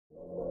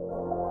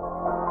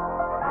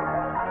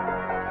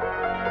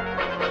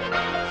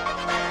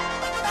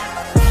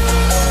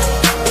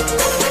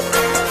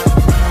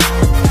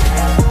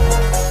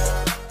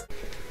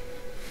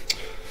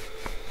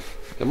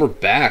we're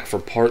back for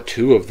part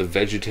 2 of the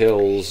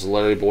VeggieTales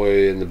Larry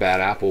Boy and the Bad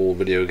Apple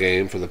video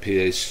game for the the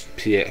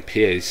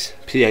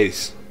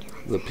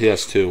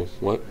PS2.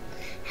 What?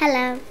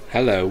 Hello.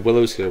 Hello,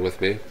 Willow's here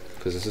with me,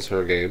 because this is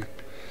her game.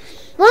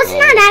 Well, it's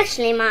not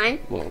actually mine.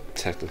 Well,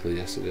 technically,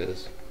 yes it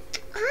is.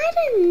 I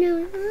didn't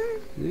know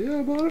that. Yeah,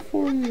 I bought it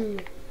for you.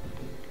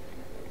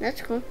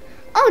 That's cool.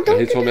 Oh, don't.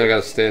 And he told me I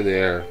gotta stay in the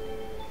air,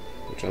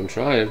 which I'm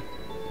trying.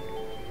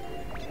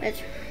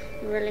 It's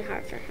really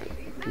hard for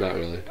him. Not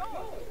really.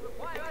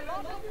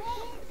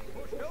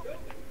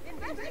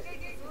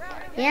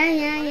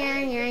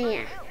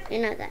 Yeah. You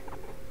know that.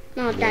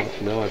 No, Dad.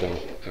 No, I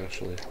don't,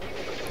 actually.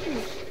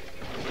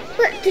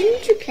 But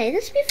didn't you play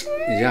this before?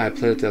 Yeah, I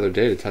played it the other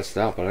day to test it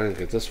out, but I didn't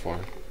get this far.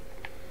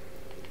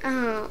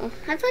 Oh,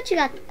 I thought you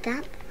got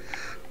that.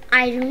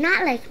 I do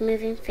not like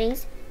moving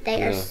things.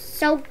 They are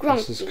so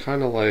grumpy. This is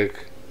kind of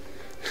like...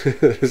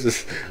 this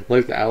is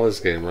like the Alice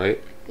game, right?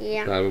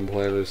 Yeah. That I've been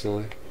playing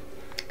recently.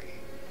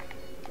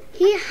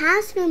 He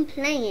has been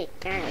playing it,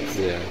 guys.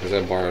 Yeah, because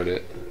I borrowed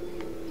it.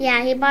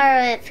 Yeah, he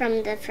borrowed it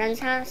from the friend's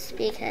house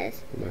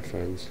because... My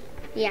friends.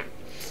 Yeah.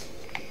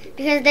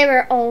 Because they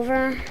were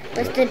over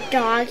with the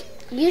dog.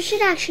 You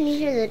should actually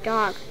hear the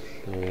dog.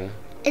 Oh, yeah?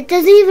 It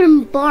doesn't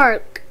even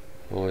bark.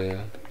 Oh,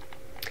 yeah?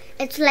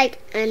 It's like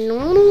a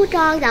normal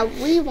dog that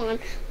we want,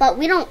 but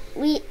we're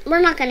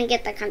not going to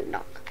get that kind of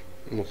dog.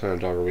 What kind of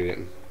dog are we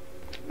getting?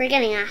 We're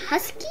getting a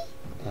husky?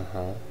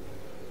 Uh-huh.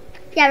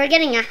 Yeah, we're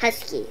getting a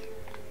husky.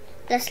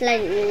 Just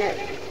letting you know,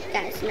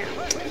 guys know.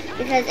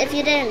 Because if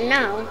you didn't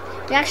know,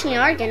 we actually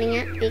are getting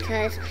it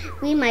because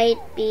we might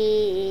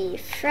be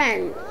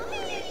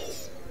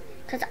friends.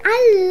 Because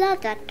I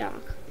love that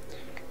dog.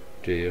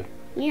 Do you?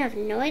 You have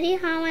no idea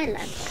how I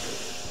love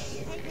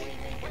it.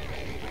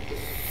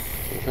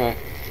 Okay.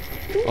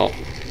 Oh,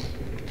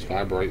 it's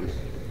vibrating.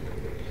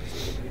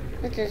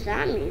 What does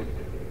that mean?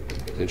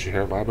 Didn't you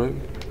hear it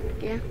vibrating?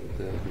 Yeah.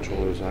 The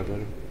controller's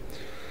vibrating.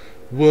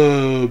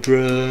 Whoa,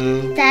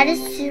 bro. That is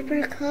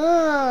super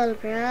cool,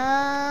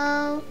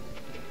 bro.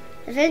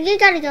 I think you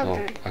gotta go.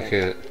 Oh, I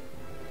can't.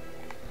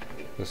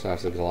 Guess I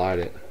have to glide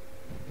it.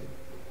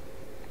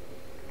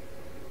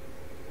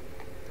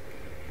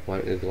 Why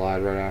didn't it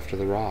glide right after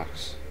the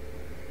rocks?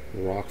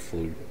 The rock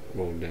flew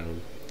rolled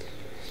down.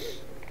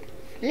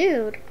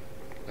 Dude.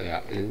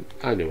 Yeah,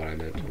 I knew what I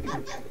meant.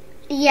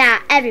 Yeah,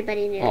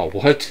 everybody knew. Oh,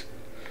 what?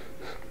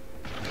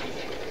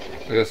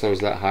 I guess I was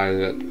that high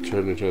and it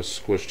turned into a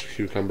squished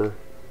cucumber.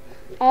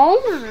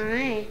 Oh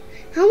my.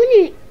 How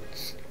many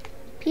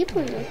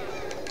people are there?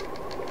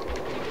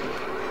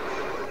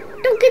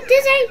 Don't get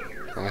dizzy.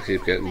 I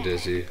keep getting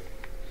dizzy.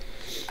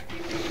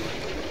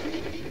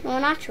 Well,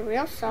 not your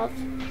real self.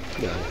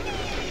 No.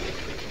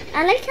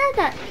 I like how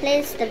that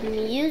plays the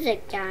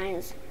music,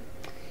 guys.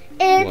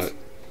 It's What?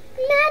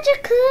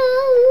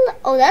 magical.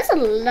 Oh, that's a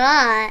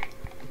lot.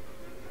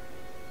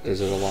 Is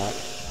it a lot?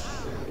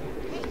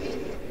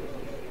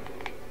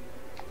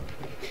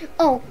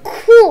 Oh,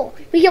 cool.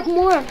 We get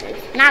more of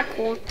this. Not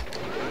cool.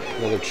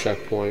 Another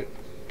checkpoint.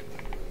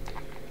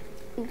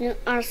 You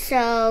are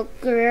so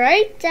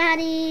great,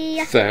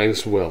 Daddy.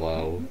 Thanks,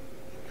 Willow.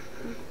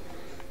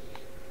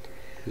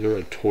 You're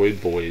a toy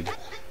boy.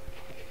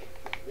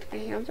 My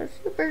hands are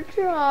super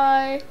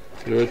dry.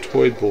 You're a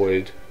toy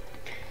boy.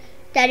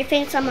 Daddy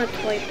thinks I'm a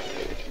toy.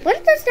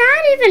 What does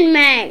that even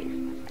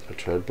mean? A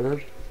turd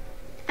bird?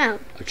 Oh.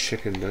 A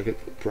chicken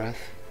nugget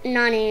breath?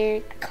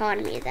 Nani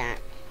called me that.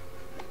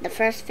 The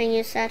first thing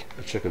you said?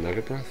 A chicken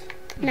nugget breath?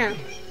 No.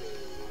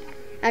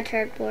 A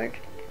turd board.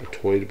 A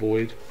toy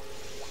boy?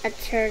 A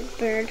turd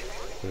bird.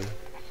 Yeah.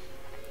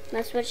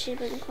 That's what she's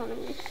been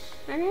calling me.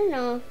 I don't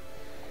know.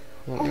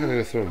 Well, I'm gonna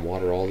go throw and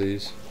water all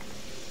these.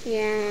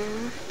 Yeah.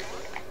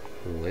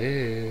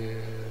 Well.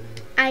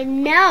 I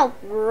know,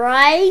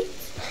 right?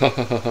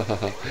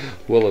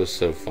 Willow's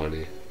so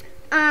funny.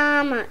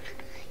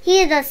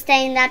 He's just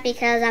saying that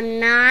because I'm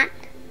not.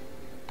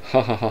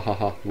 Ha ha ha ha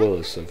ha.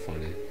 Willow's so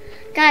funny.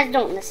 Guys,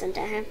 don't listen to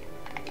him.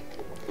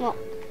 Well,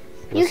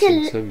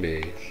 Listen to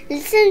me.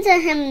 Listen to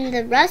him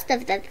the rest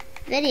of the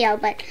video,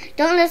 but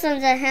don't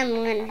listen to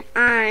him when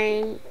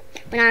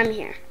I'm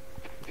here.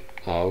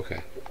 Oh,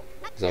 okay.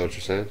 Is that what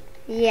you're saying?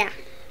 Yeah.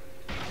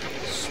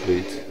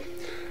 Sweet.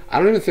 I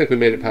don't even think we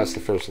made it past the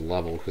first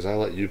level because I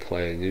let you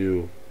play and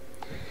you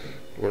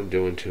weren't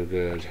doing too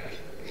good.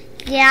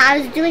 Yeah, I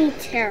was doing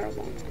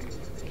terrible.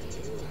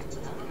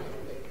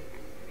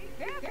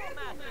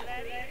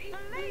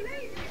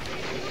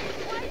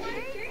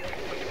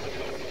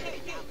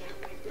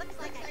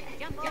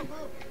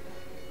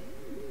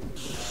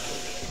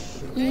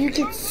 You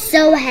get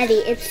so heavy.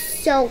 It's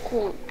so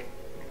cool.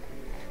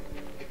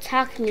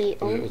 Talk me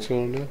over. What's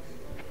going on now?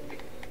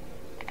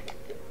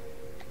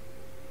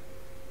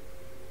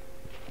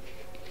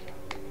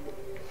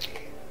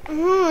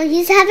 Oh,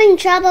 he's having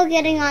trouble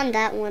getting on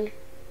that one.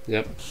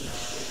 Yep.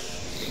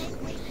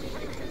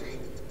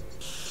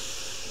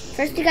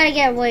 First, you gotta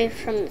get away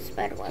from the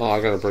spider web. Oh,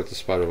 I gotta break the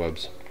spider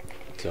webs.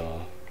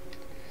 Duh.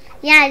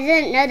 Yeah, I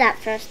didn't know that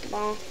first of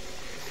all.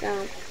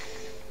 So.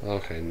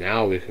 Okay,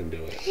 now we can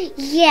do it.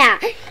 Yeah,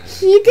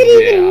 he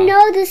didn't even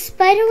know the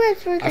spider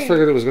webs were there. I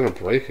figured it was gonna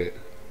break it.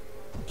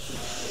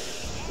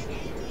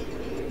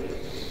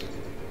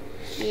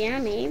 Yeah,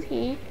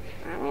 maybe.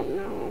 I don't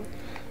know.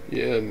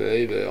 Yeah,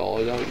 maybe. I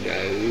don't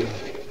know.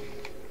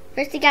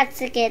 First, you got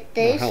to get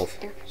this. Health.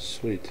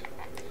 Sweet.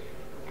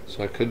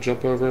 So I could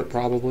jump over it,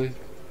 probably.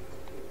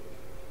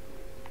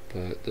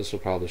 But this will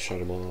probably shut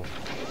him off.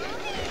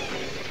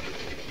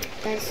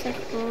 That's so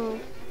cool.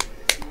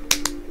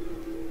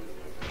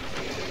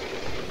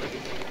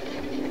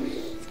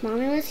 If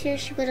Mommy was here,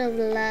 she would have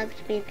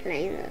loved me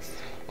playing this.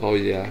 Oh,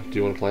 yeah. Do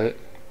you want to play it?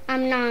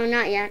 No,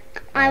 not yet.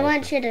 I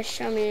want you to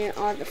show me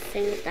all the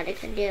things that I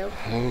can do.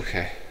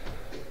 Okay.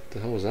 What the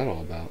hell was that all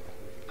about?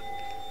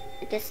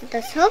 I guess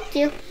this helped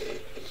you.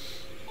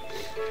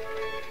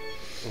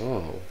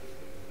 Oh.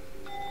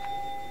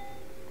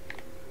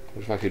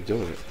 What if I keep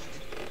doing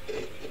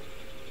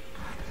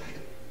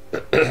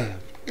it? I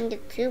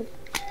get two.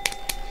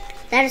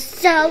 That is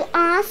so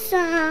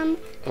awesome.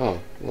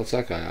 Oh, what's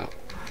that guy out?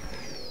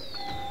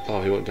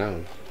 Oh, he went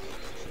down.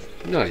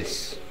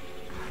 Nice.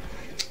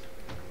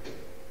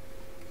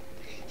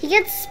 He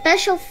gets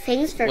special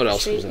things for What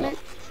else was treatment.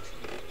 out?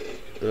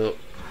 Oh.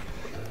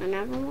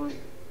 Another one?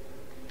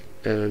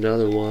 And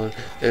another one,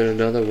 and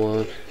another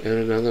one, and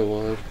another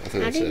one. I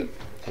think that's it.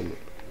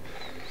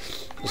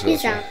 Let's go He's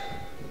this way. out.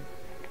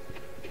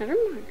 Never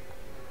mind.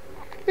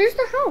 Where's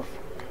the health?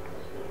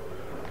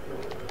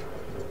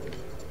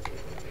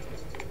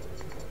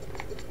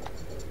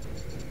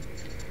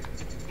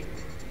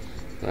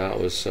 That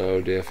was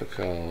so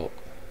difficult.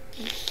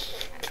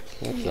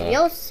 What the?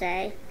 You'll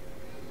say.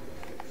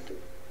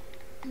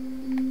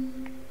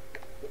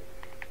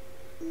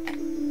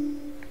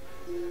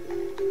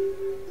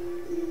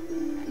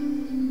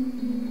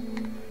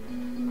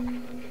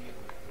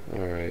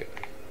 Alright.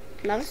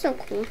 That was so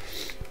cool.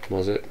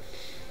 Was it?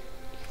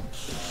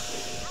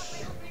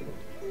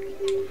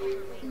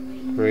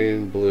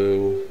 Green,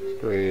 blue,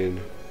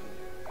 green.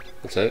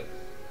 That's it?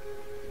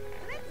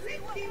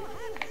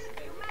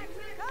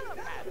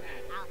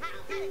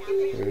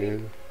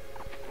 Green.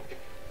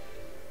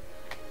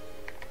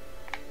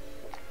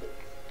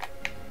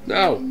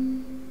 No!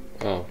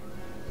 Oh.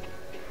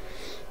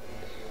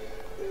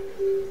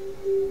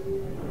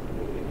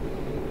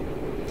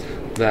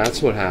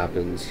 That's what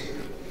happens.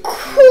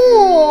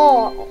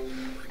 Cool!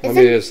 I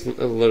mean, it's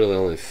literally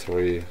only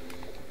 3.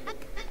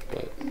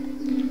 But,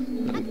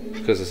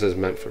 because this is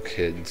meant for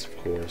kids, of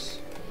course.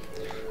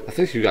 I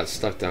think you got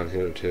stuck down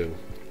here, too.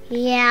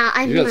 Yeah,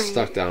 I You got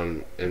stuck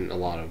down in a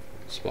lot of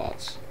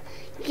spots.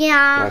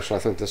 Yeah. Well, actually, I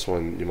think this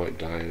one you might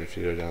die in if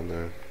you go down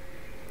there.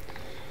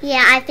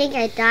 Yeah, I think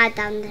I died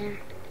down there.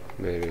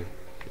 Maybe.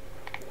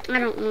 I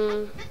don't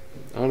know.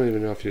 I don't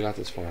even know if you got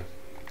this far.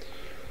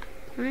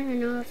 I don't even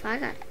know if I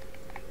got...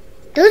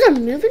 Those are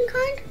moving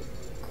kind?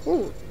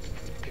 Cool.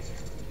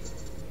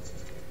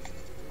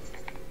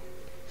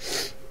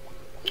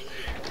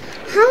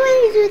 How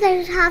many do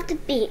there have to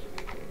be?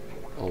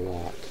 A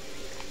lot.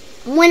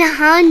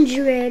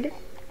 100.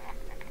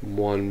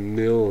 $1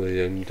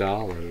 million.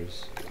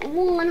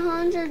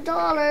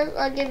 $100.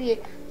 I'll give you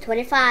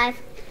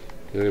 25.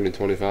 You're gonna give me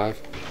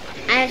 25?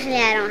 Actually,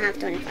 I don't have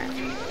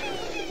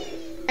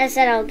 25. I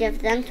said I'll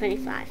give them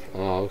 25.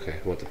 Oh, okay.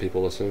 What, the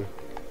people listening?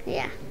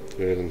 Yeah.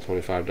 You're giving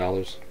them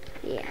 $25?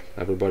 Yeah.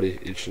 Everybody,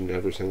 each and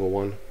every single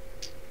one?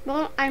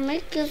 Well, I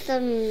might give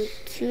them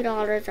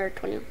 $2 or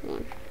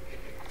 21.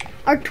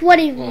 Or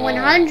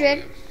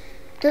 2,100.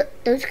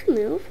 Those can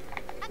move.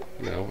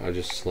 No, I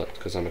just slipped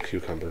because I'm a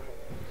cucumber.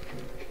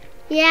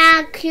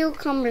 Yeah,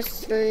 cucumbers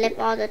slip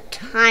all the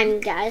time,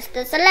 guys.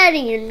 Just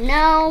letting you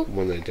know.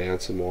 When they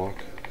dance and walk.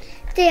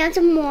 Dance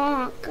and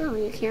walk. Oh,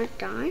 you can't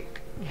die.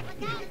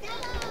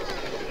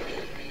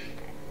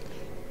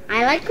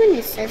 I like when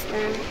it says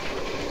that.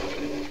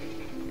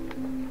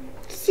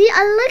 See,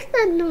 I like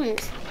that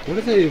noise. What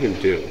do they even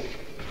do?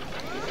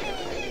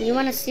 You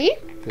want to see?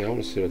 Yeah, I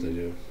want to see what they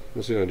do.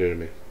 What's he gonna do to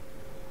me?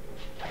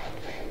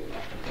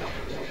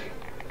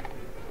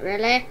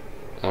 Really? I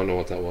don't know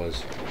what that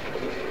was.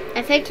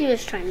 I think he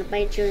was trying to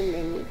bite you and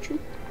then eat you.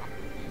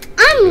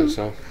 You think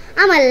so?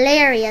 I'm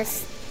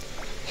hilarious.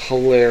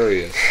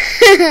 Hilarious.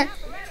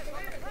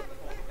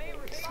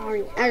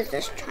 Sorry, I was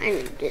just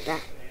trying to do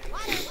that.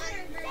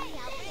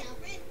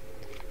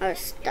 I was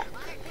stuck.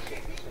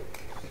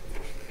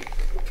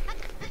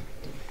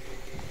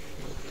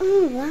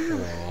 Oh, wow.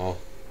 Aww.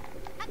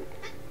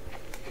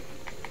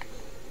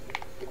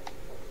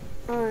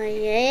 Oh,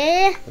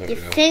 yeah? There You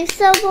we go. think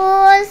so,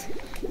 boys?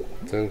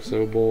 Think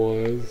so,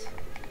 boys?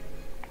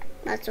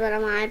 That's what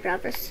my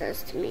brother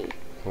says to me.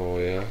 Oh,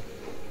 yeah?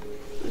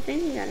 I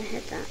think you gotta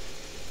hit that.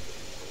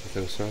 You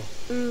think so?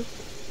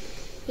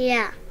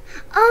 Yeah.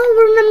 Oh,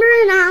 remember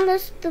in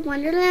Alice the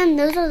Wonderland?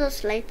 Those are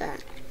just like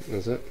that.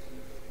 Is it?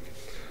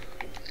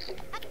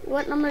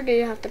 What number do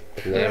you have to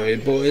press? Larry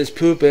boy's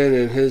pooping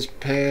in his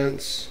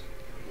pants.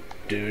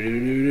 Do do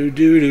do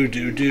do do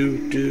do do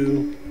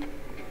do.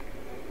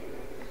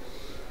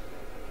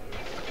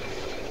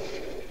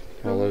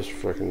 All those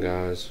frickin'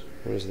 guys.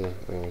 Where's the?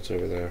 Oh, it's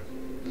over there.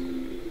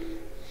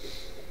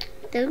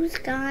 Those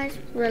guys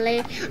really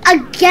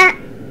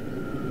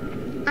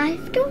again. I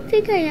don't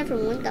think I ever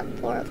won got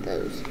 4 of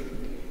those.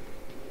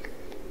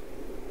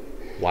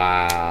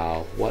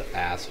 Wow, what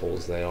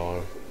assholes they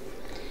are.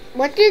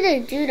 What do they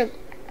do to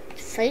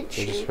fight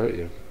They you? just hurt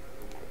you.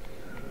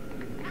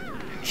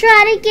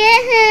 Try to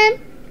get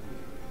him.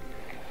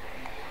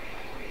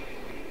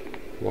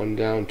 1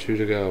 down, 2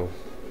 to go.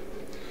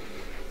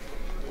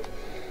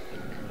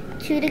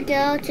 2 to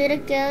go, 2 to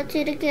go,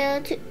 2 to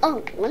go, 2.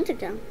 Oh, 1 to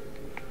go.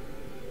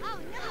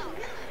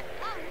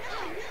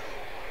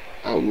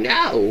 Oh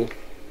no!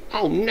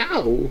 Oh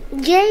no!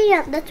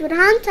 Yeah, that's what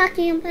I'm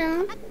talking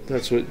about.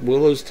 That's what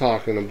Willow's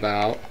talking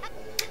about.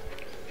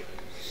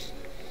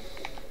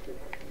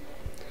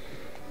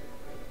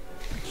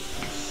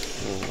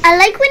 I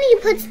like when he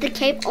puts the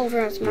cape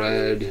over his mouth.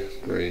 Red,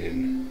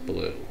 green,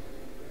 blue.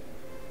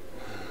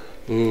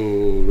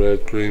 Ooh,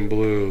 red, green,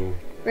 blue.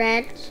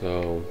 Red.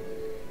 So,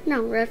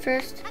 No, red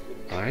first.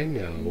 I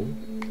know.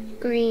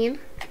 Green.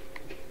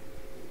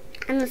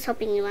 I'm just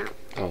helping you out.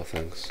 Oh,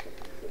 thanks.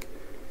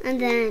 And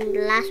then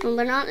the last one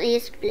but not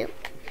least, blue.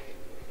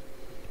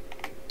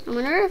 I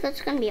wonder if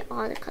it's going to be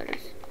all the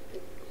colors.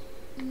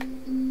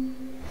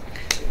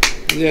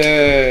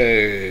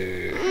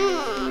 Yay!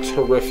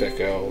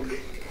 Terrifico.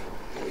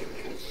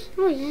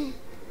 Oh, yeah.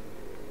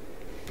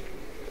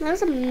 That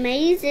was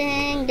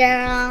amazing,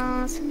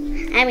 girls.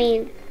 I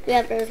mean,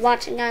 whoever's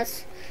watching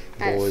us.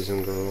 Boys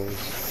and girls.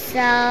 So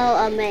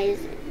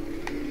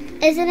amazing.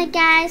 Isn't it,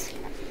 guys?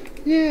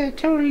 Yeah, it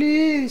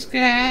totally is,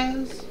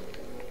 guys.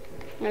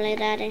 Really,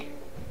 Daddy?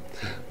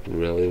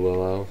 Really,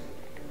 Willow?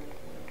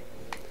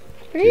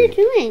 What are you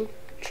doing?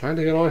 Trying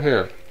to get on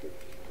here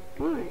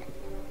Why?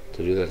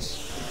 to do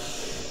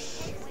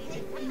this.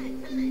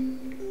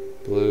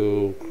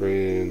 Blue,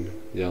 green,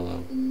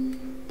 yellow,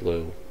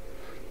 blue.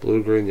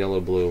 Blue, green,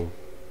 yellow, blue.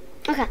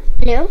 Okay,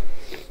 blue.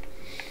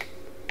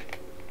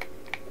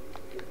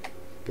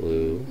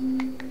 Blue,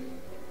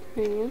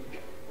 Green.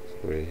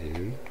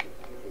 green,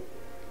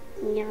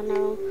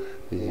 Yellow.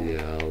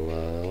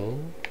 yellow,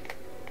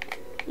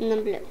 And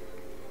then blue.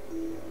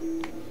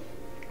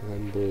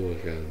 and blue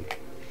again.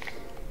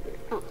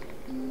 Oh.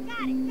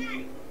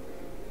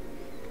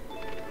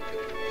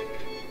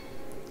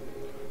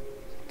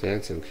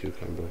 Dancing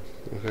cucumber.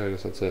 Okay, I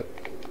guess that's it.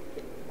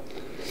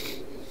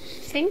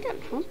 Think that,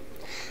 huh?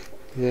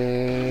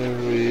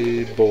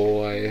 Very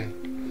boy.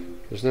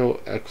 There's no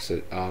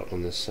exit out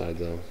on this side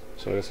though,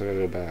 so I guess I gotta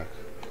go back.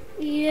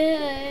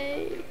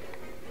 Yay.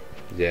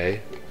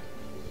 Yay?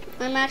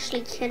 I'm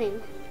actually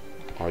kidding.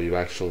 Are you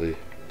actually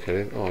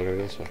kidding? Oh, I gotta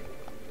go this way.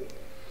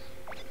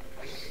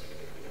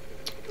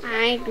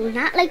 I do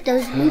not like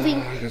those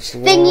moving Against the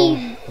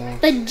thingy wall.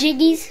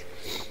 bajiggies.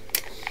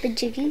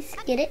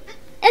 Bajiggies, get it?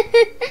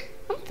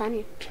 I'm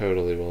funny.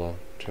 Totally, Willow.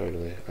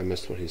 Totally. I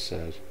missed what he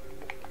said.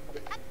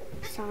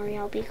 Sorry,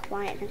 I'll be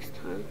quiet next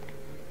time.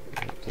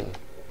 But,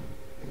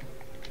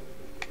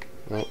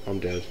 oh, I'm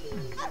dead.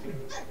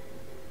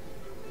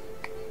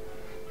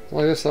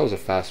 Well, I guess that was a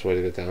fast way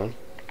to get down.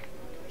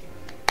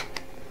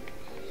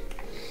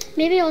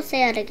 Maybe I'll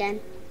say it again.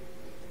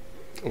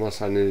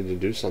 Unless I needed to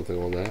do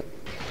something on that.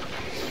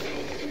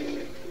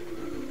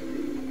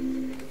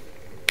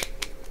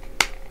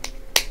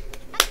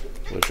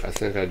 Which I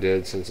think I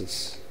did since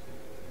it's...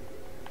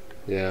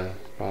 Yeah,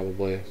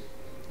 probably.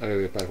 I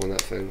gotta get back on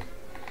that thing.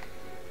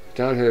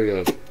 Down here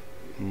you go,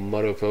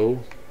 Mudofo.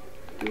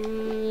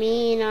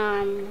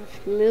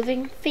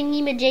 Moving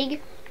thingy majig.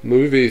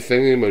 Movie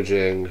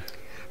thingy-majig.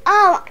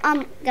 Oh,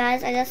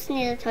 guys, I just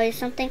need to tell you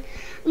something.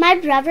 My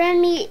brother and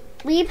me,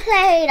 we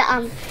played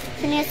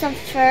Phineas and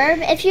Ferb.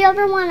 If you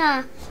ever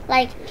wanna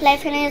play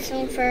Phineas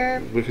and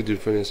Ferb, We could do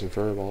Phineas and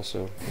Ferb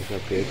also. If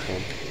that paid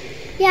come.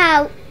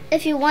 yeah,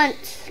 if you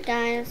want,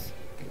 guys.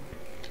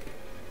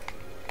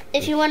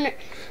 If you want,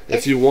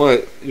 If you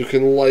want, you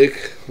can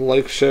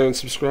like, share, and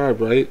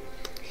subscribe, right?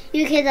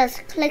 you can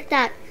just click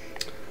that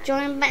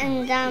join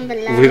button down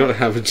below. We don't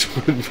have a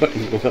join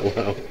button,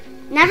 Willow.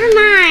 Never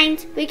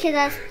mind. We can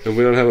just. And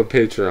we don't have a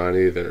Patreon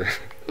either.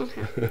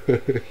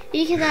 Okay.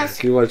 You can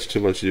just. You watch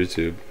too much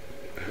YouTube.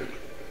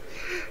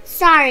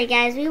 Sorry,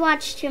 guys. We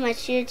watch too much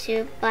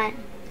YouTube, but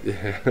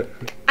Yeah.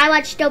 I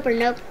watch Dope or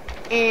Nope,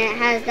 and it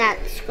has that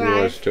You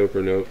subscribe watch Dope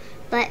or Nope.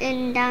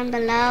 button down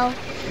below.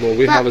 Well,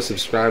 we have a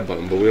subscribe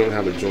button, but we don't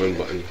have a join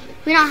button.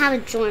 We don't have a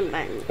join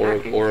button.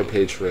 Or a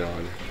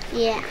Patreon.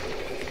 Yeah.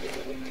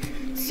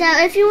 So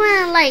if you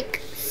want to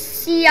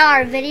see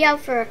our video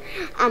for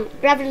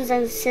brothers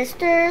and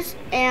sisters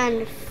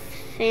and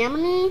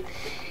family,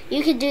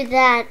 you could do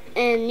that,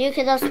 and you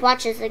could just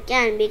watch us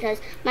again,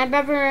 because my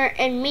brother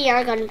and me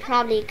are gonna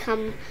probably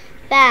come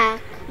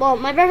back. Well,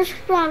 my brother's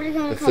probably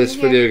gonna If come this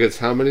here. video gets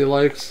how many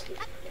likes?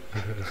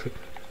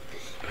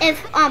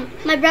 If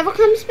my brother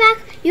comes back,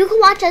 you can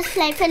watch us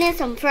play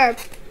Phineas and Ferb,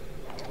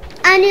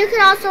 and you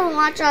can also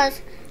watch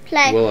us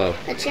play Willow.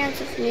 A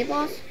Chance of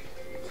Meatballs.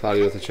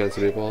 Cloudy with a Chance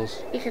of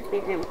Meatballs? Because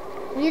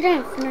we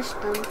didn't finish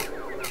them.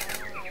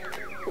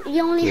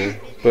 You only Yeah.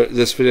 But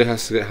this video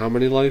has to get how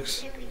many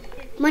likes?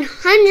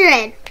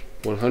 100.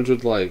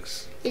 100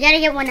 likes. You gotta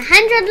get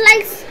 100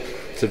 likes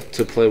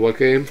To play what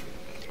game?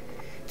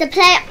 To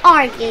play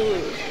our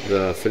game.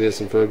 The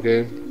Phineas and Ferb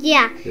game?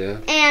 Yeah. Yeah.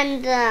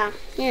 And,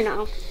 you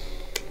know.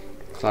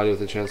 Cloudy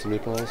with a Chance of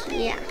Meatballs?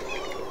 Yeah.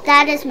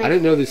 That is my... I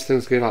didn't know these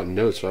things gave out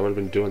notes, so I would have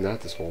been doing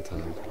that this whole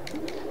time.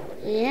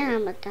 Yeah,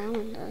 but that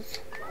one does.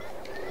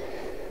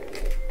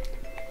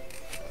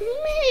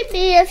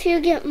 Maybe if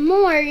you get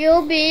more,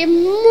 you'll be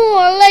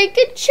more like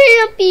a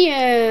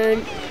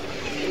champion.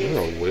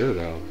 You're a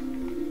weirdo.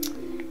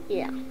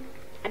 Yeah.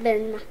 I've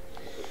been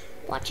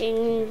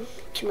watching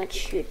too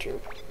much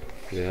YouTube.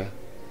 Yeah.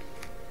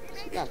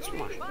 So that's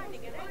why.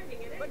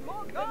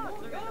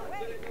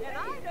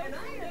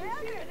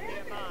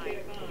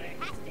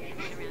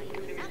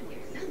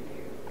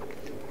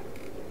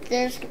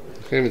 There's... I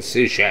can't even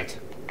see shit.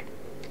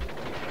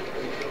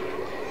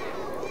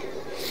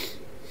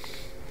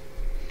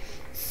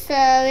 So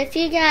if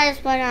you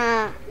guys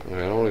wanna... Okay, I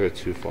don't want to go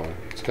too far.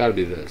 It's got to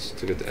be this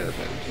to get the air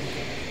vent.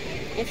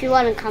 If you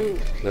wanna come...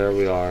 There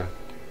we are.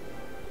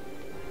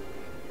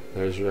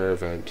 There's your air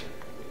vent.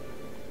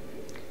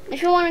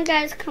 If you wanna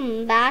guys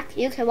come back,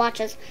 you can watch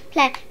us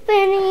play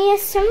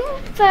Phineas and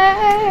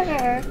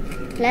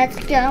Ferb. Let's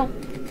go.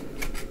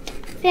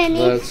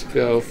 Let's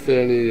go,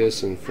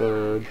 Phineas and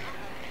Ferb.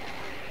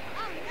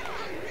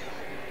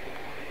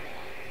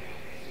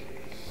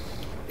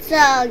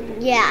 So,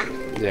 yeah.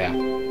 Yeah.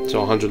 So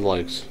 100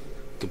 likes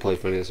to play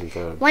Phineas and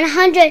Ferb.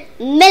 100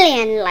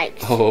 million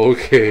likes. Oh,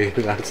 okay.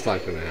 That's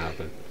not going to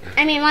happen.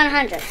 I mean,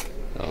 100.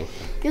 Oh, okay.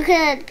 You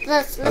could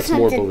listen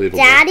more to believable.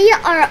 Daddy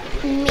or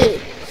me,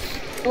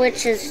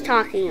 which is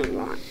talking a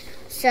lot.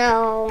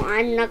 So,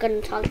 I'm not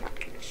going to talk that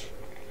much.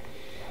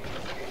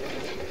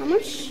 How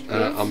much?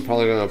 I'm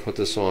probably going to put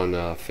this on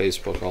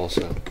Facebook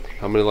also.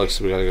 How many likes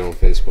do we got to get on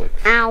Facebook?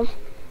 Ow.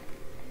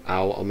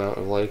 Ow amount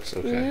of likes?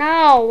 Okay.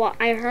 No,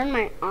 I hurt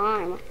my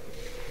arm.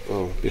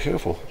 Oh, be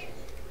careful.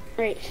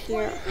 Right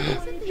here.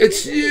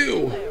 It's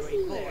you!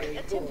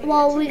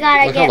 Well, we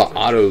gotta Look get... how the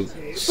auto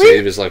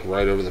save is like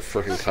right over the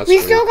freaking cutscreen. We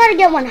still gotta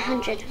get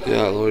 100.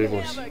 Yeah, lower your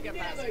voice.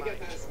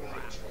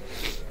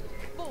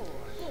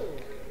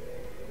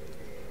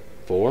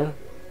 4?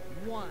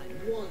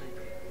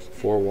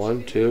 4,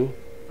 1, 2?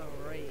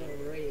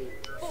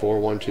 4,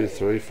 1, 2,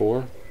 3,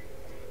 4?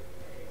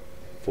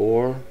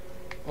 4?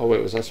 Oh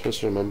wait, was I supposed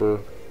to remember?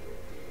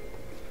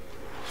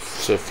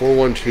 So 4,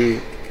 1,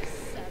 2...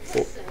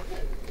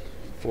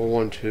 4,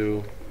 1,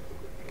 2...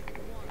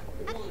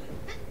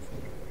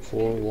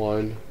 4,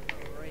 1...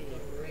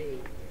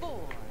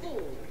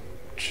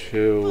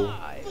 2...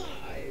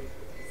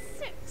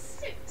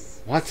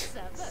 What?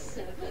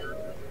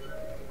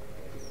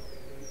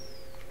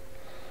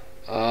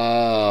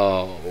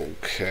 Oh,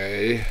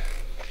 okay.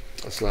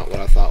 That's not what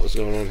I thought was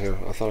going on here.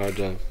 I thought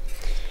I'd,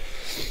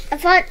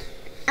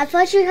 I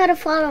thought you had to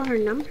follow her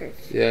numbers.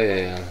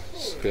 Yeah.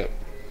 Skip.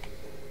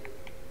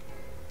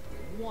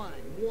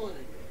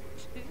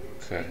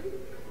 Okay.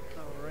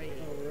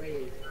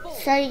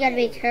 So you gotta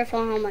be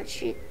careful how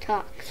much you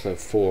talk. So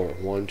 4.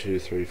 1, 2,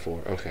 3,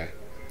 4. Okay.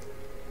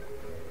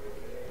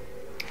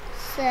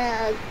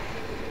 So...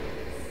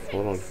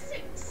 Hold on.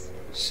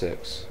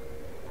 6.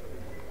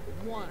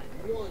 3,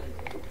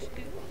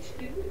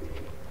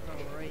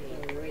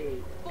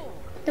 4.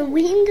 The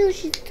window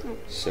she's talking.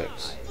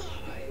 6.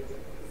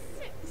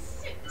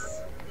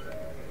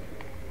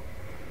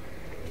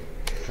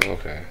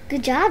 Okay.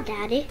 Good job,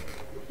 Daddy.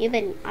 You've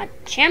been a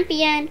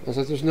champion. I was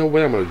like, there's no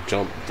way I'm gonna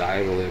jump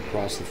diagonally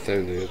across the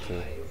thing to get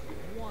to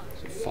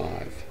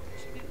 5.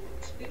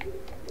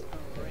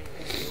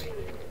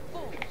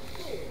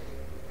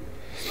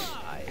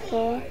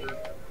 Four.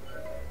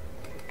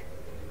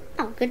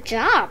 Oh, good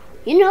job.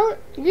 You know,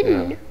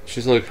 Yeah.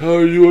 She's like, how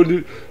are you I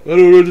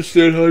don't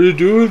understand how you're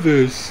doing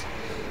this.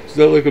 It's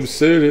not like I'm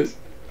saying it.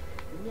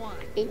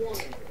 8.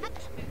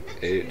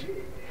 8.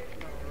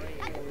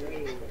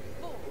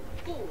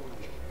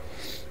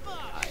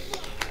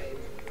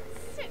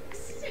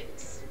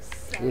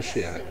 Where's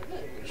she at?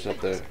 She's up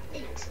there.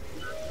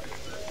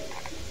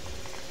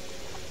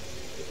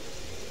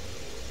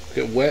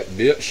 Get wet,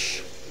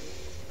 bitch.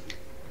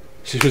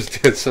 She was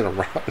dancing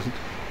around.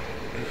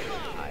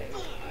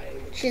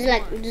 She's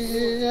like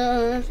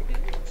 5,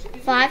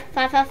 5,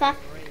 5, 5,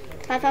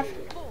 5, 5.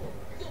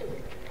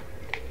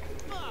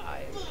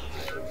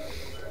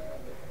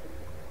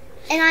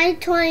 And I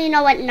totally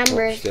know what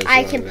numbers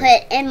I can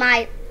put in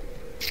my.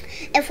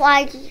 If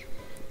I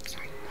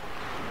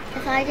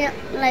get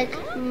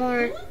like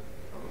more.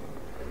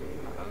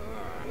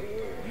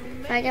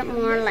 If I get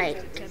more like,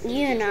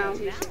 you know,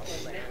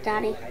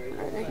 Daddy.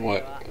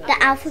 What?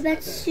 The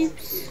alphabet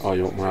soups. Oh,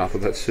 you want more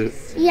alphabet soup?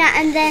 Yeah,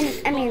 and then,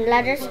 I mean,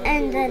 letters,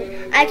 and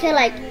then I could,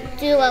 like,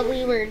 do what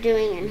we were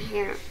doing in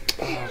here.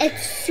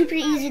 It's super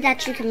easy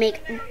that you can make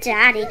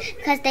Daddy,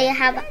 because they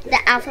have the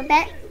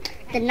alphabet,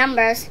 the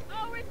numbers.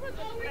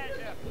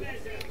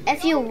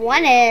 If you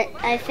want it,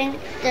 I think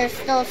there's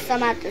still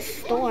some at the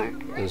store.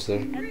 Is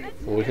there?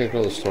 Well, we can't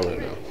go to the store right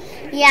now.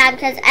 Yeah,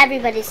 because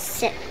everybody's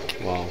sick.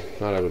 Well,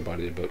 not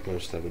everybody, but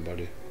most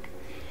everybody.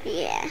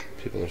 Yeah.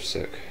 People are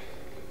sick.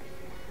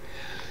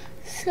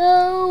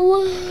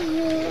 So,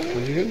 Are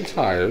you getting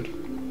tired?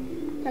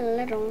 a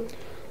little.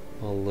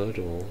 A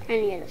little. I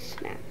need a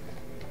snack.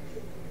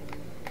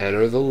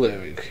 Enter the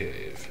Larry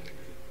Cave.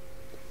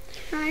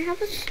 I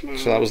have a snack.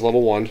 So that was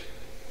level 1.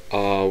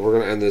 We're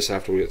gonna end this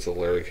after we get to the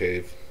Larry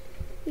Cave.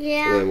 And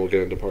Yeah. then we'll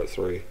get into part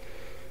 3.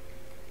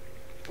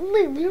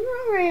 Wait, we were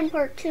already in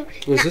part 2.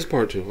 Is this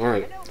part 2?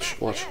 Alright,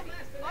 watch.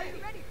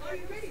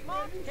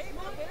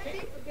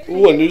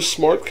 Ooh, a new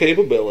smart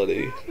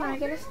capability. Come on,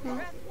 get a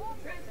snack.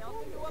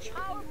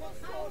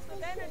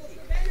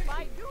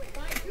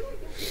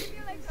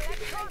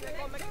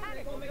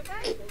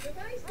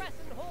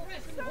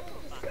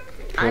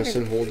 Press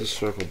and hold the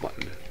circle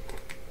button.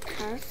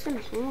 Press and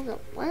hold the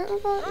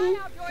what button?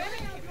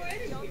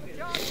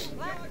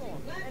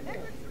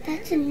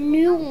 That's a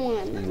new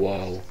one.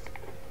 Whoa.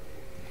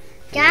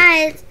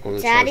 Guys, On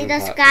the Daddy charging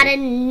just platform. got a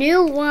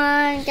new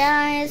one,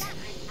 guys.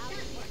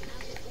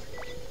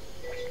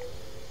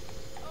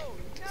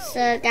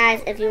 So,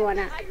 guys, if you want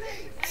to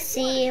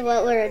see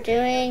what we're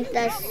doing,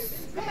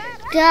 let's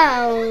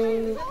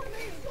go.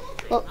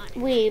 Well,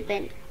 we've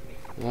been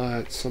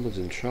What? Someone's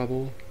in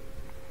trouble?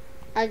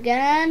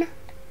 again.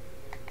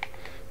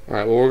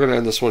 Alright, well, we're going to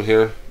end this one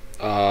here.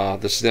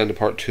 This is the end of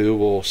part 2.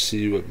 We'll see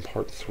you in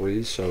part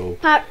 3. So,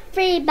 Part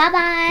 3,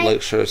 bye-bye.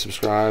 like, share,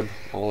 subscribe,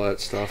 all that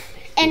stuff.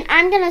 And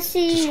I'm going to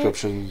see you.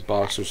 Description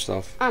box or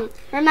stuff.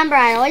 Remember,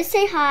 I always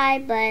say hi,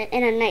 but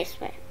in a nice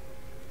way.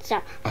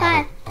 So,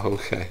 bye.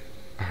 Okay.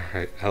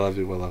 Alright, I love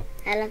you, Willow.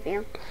 I love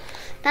you.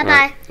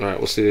 Bye-bye. Alright,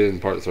 we'll see you in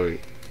part 3.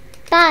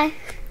 Bye.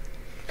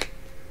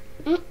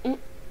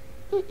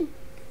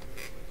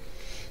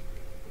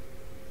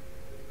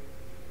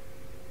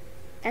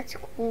 That's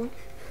cool.